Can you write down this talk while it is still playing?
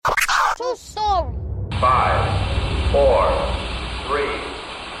Too sorry. 5, 4, 3,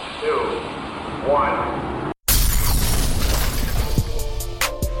 2, 1.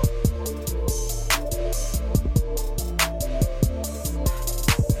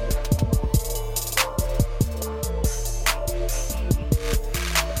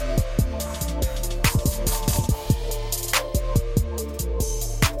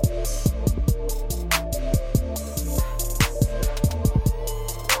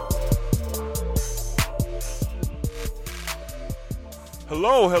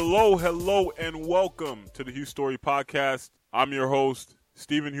 Hello, and welcome to the Hugh Story Podcast. I'm your host,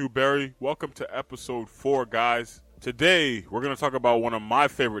 Stephen Hugh Berry. Welcome to episode 4, guys. Today, we're going to talk about one of my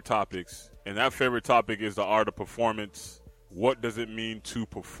favorite topics, and that favorite topic is the art of performance. What does it mean to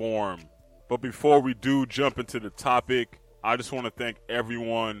perform? But before we do jump into the topic, I just want to thank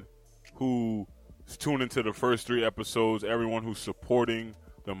everyone who's tuned into the first 3 episodes, everyone who's supporting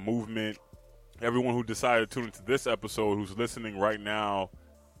the movement, everyone who decided to tune into this episode, who's listening right now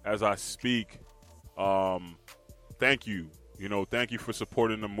as I speak. Thank you. Thank you for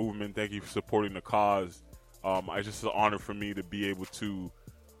supporting the movement. Thank you for supporting the cause. It's just an honor for me to be able to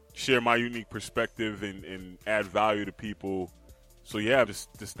share my unique perspective and add value to people. So yeah,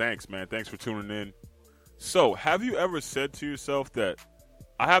 just thanks, man. Thanks for tuning in. So have you ever said to yourself that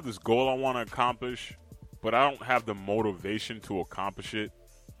I have this goal I want to accomplish, but I don't have the motivation to accomplish it?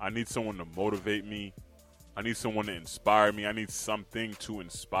 I need someone to motivate me. I need someone to inspire me. I need something to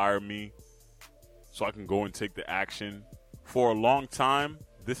inspire me so I can go and take the action. For a long time,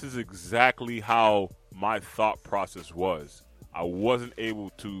 this is exactly how my thought process was. I wasn't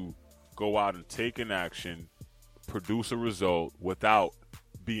able to go out and take an action, produce a result without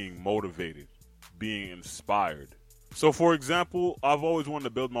being motivated, being inspired. So for example, I've always wanted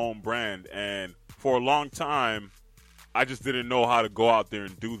to build my own brand, and for a long time, I just didn't know how to go out there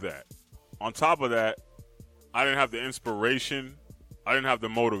and do that. On top of that, I didn't have the inspiration. I didn't have the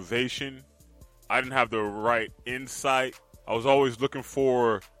motivation. I didn't have the right insight. I was always looking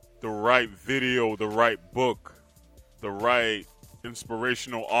for the right video, the right book, the right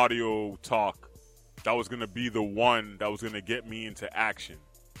inspirational audio talk that was going to be the one that was going to get me into action.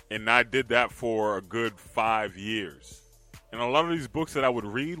 And I did that for a good 5 years. And a lot of these books that I would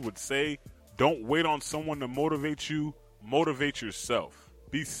read would say, don't wait on someone to motivate you. Motivate yourself.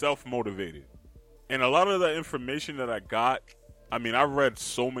 Be self-motivated. And a lot of the information that I got, I read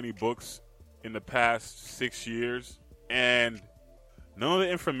so many books in the past 6 years, and none of the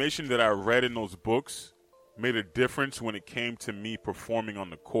information that I read in those books made a difference when it came to me performing on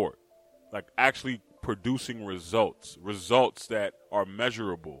the court. Like actually producing results that are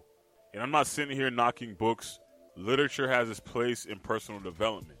measurable. And I'm not sitting here knocking books. Literature has its place in personal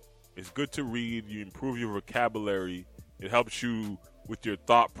development. It's good to read. You improve your vocabulary. It helps you with your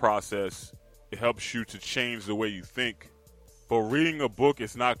thought process. It helps you to change the way you think. But reading a book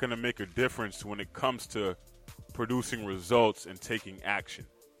is not going to make a difference when it comes to producing results and taking action.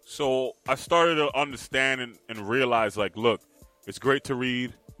 So I started to understand and realize, look, it's great to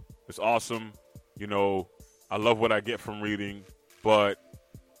read. It's awesome. I love what I get from reading. But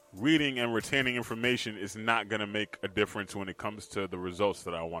reading and retaining information is not going to make a difference when it comes to the results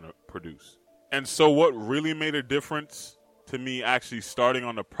that I want to produce. And so what really made a difference to me actually starting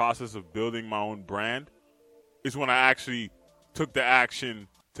on the process of building my own brand is when I actually took the action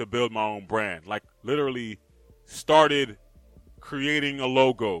to build my own brand. Like literally started creating a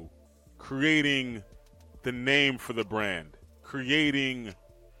logo, creating the name for the brand, creating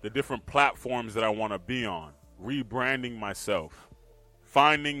the different platforms that I want to be on, rebranding myself,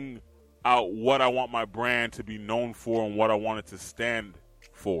 finding out what I want my brand to be known for and what I want it to stand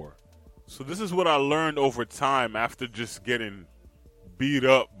for. So this is what I learned over time after just getting beat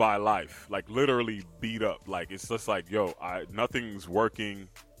up by life, like literally beat up. Like it's just like, nothing's working.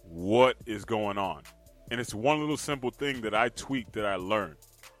 What is going on? And it's one little simple thing that I tweaked that I learned.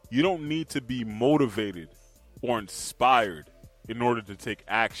 You don't need to be motivated or inspired in order to take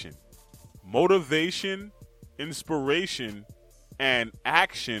action. Motivation, inspiration, and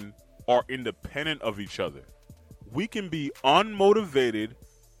action are independent of each other. We can be unmotivated,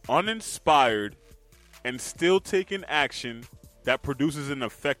 uninspired, and still take an action that produces an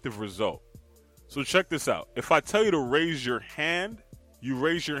effective result. So check this out. If I tell you to raise your hand, you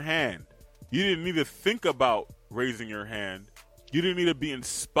raise your hand. You didn't need to think about raising your hand. You didn't need to be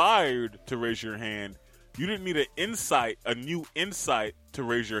inspired to raise your hand. You didn't need a new insight to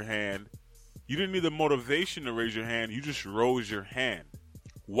raise your hand. You didn't need the motivation to raise your hand. You just rose your hand.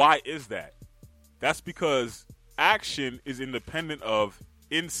 Why is that? That's because action is independent of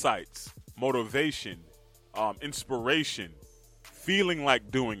insights, motivation, inspiration, feeling like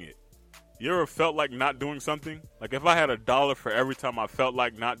doing it. You ever felt like not doing something? Like if I had $1 for every time I felt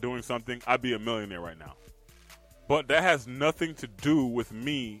like not doing something, I'd be a millionaire right now. But that has nothing to do with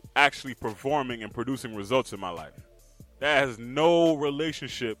me actually performing and producing results in my life. That has no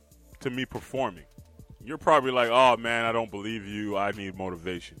relationship to me performing. You're probably like, oh man, I don't believe you. I need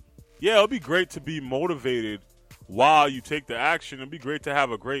motivation. Yeah, it'll be great to be motivated while you take the action. It'd be great to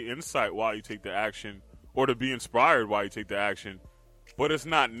have a great insight while you take the action, or to be inspired while you take the action. But it's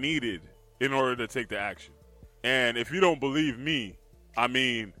not needed in order to take the action. And if you don't believe me, I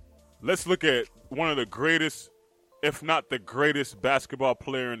mean, let's look at one of the greatest, if not the greatest basketball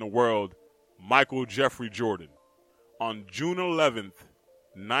player in the world, Michael Jeffrey Jordan. On June 11th,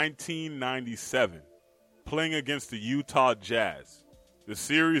 1997, playing against the Utah Jazz. The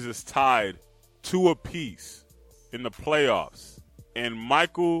series is tied 2 apiece in the playoffs. And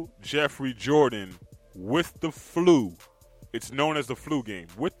Michael Jeffrey Jordan, with the flu, it's known as the flu game,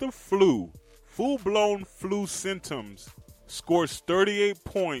 with the flu, full-blown flu symptoms, scores 38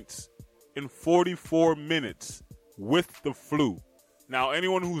 points in 44 minutes with the flu. Now,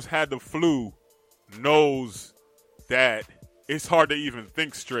 anyone who's had the flu knows that it's hard to even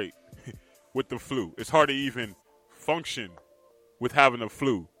think straight with the flu. It's hard to even function with having the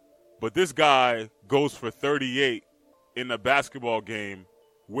flu. But this guy goes for 38 in a basketball game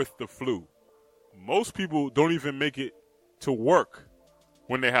with the flu. Most people don't even make it to work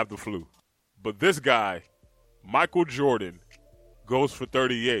when they have the flu. But this guy, Michael Jordan, goes for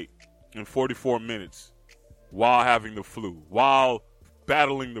 38 in 44 minutes while having the flu, while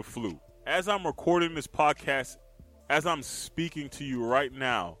battling the flu. As I'm recording this podcast, as I'm speaking to you right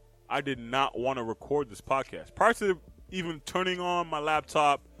now, I did not want to record this podcast. Prior to even turning on my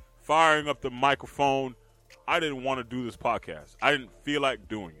laptop, firing up the microphone, I didn't want to do this podcast. I didn't feel like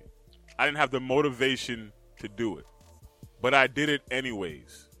doing it. I didn't have the motivation to do it. But I did it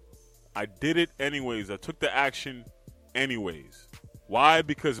anyways. I took the action anyways. Why?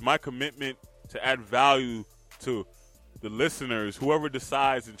 Because my commitment to add value to the listeners, whoever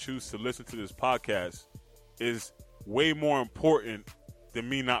decides and chooses to listen to this podcast, is way more important than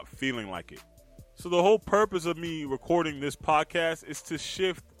me not feeling like it. So the whole purpose of me recording this podcast is to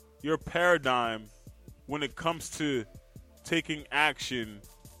shift your paradigm when it comes to taking action,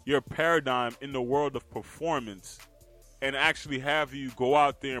 your paradigm in the world of performance, and actually have you go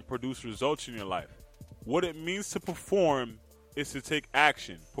out there and produce results in your life. What it means to perform is to take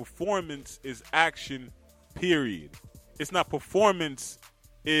action. Performance is action, period. It's not performance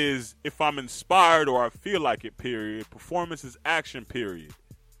is if I'm inspired or I feel like it, period. Performance is action, period.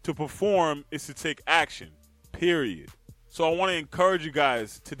 To perform is to take action, period. So I want to encourage you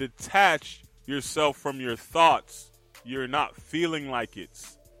guys to detach yourself from your thoughts. You're not feeling like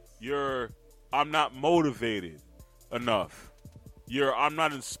it's. I'm not motivated enough. I'm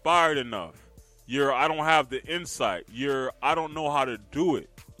not inspired enough. I don't have the insight. I don't know how to do it.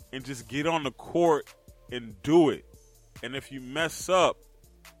 And just get on the court and do it. And if you mess up,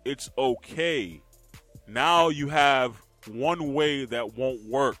 it's okay. Now you have one way that won't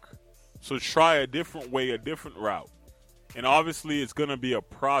work. So try a different way, a different route. And obviously it's going to be a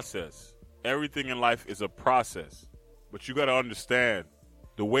process. Everything in life is a process. But you got to understand,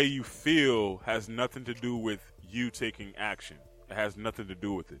 the way you feel has nothing to do with you taking action. It has nothing to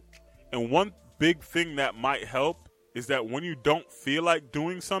do with it. And one big thing that might help is that when you don't feel like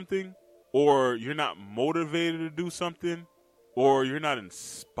doing something, or you're not motivated to do something, or you're not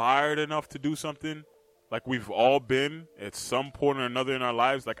inspired enough to do something, like we've all been at some point or another in our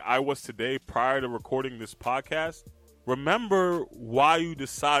lives, like I was today prior to recording this podcast, remember why you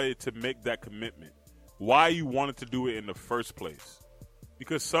decided to make that commitment, why you wanted to do it in the first place.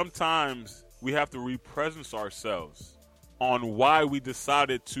 Because sometimes we have to represent ourselves on why we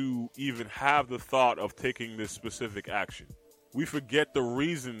decided to even have the thought of taking this specific action. We forget the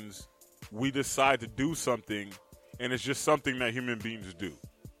reasons we decide to do something, and it's just something that human beings do.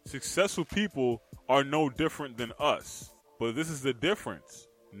 Successful people are no different than us, but this is the difference.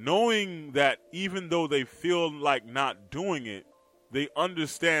 Knowing that even though they feel like not doing it, they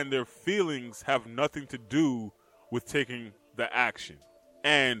understand their feelings have nothing to do with taking the action.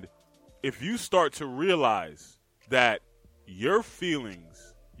 And if you start to realize that your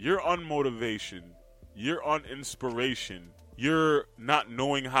feelings, your unmotivation, your uninspiration, your not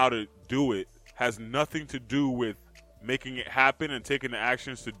knowing how to do it has nothing to do with making it happen and taking the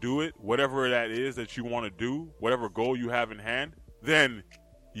actions to do it, whatever that is that you want to do, whatever goal you have in hand, then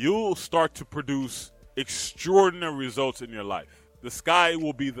you'll start to produce extraordinary results in your life. The sky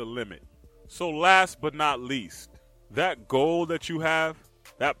will be the limit. So last but not least, that goal that you have,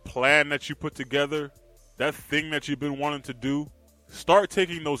 that plan that you put together, that thing that you've been wanting to do, Start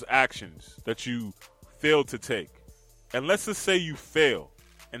taking those actions that you failed to take. And let's just say you fail,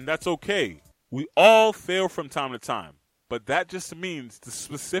 and that's okay. We all fail from time to time, but that just means the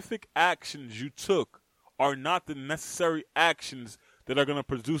specific actions you took are not the necessary actions that are going to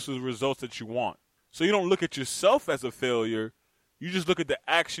produce the results that you want. So you don't look at yourself as a failure. You just look at the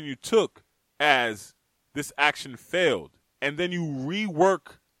action you took as this action failed. And then you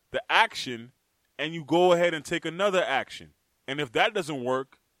rework the action and you go ahead and take another action. And if that doesn't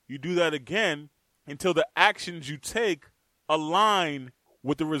work, you do that again until the actions you take align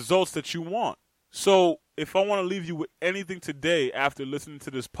with the results that you want. So if I want to leave you with anything today after listening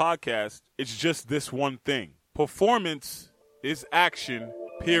to this podcast, it's just this one thing. Performance is action,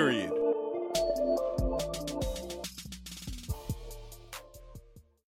 period.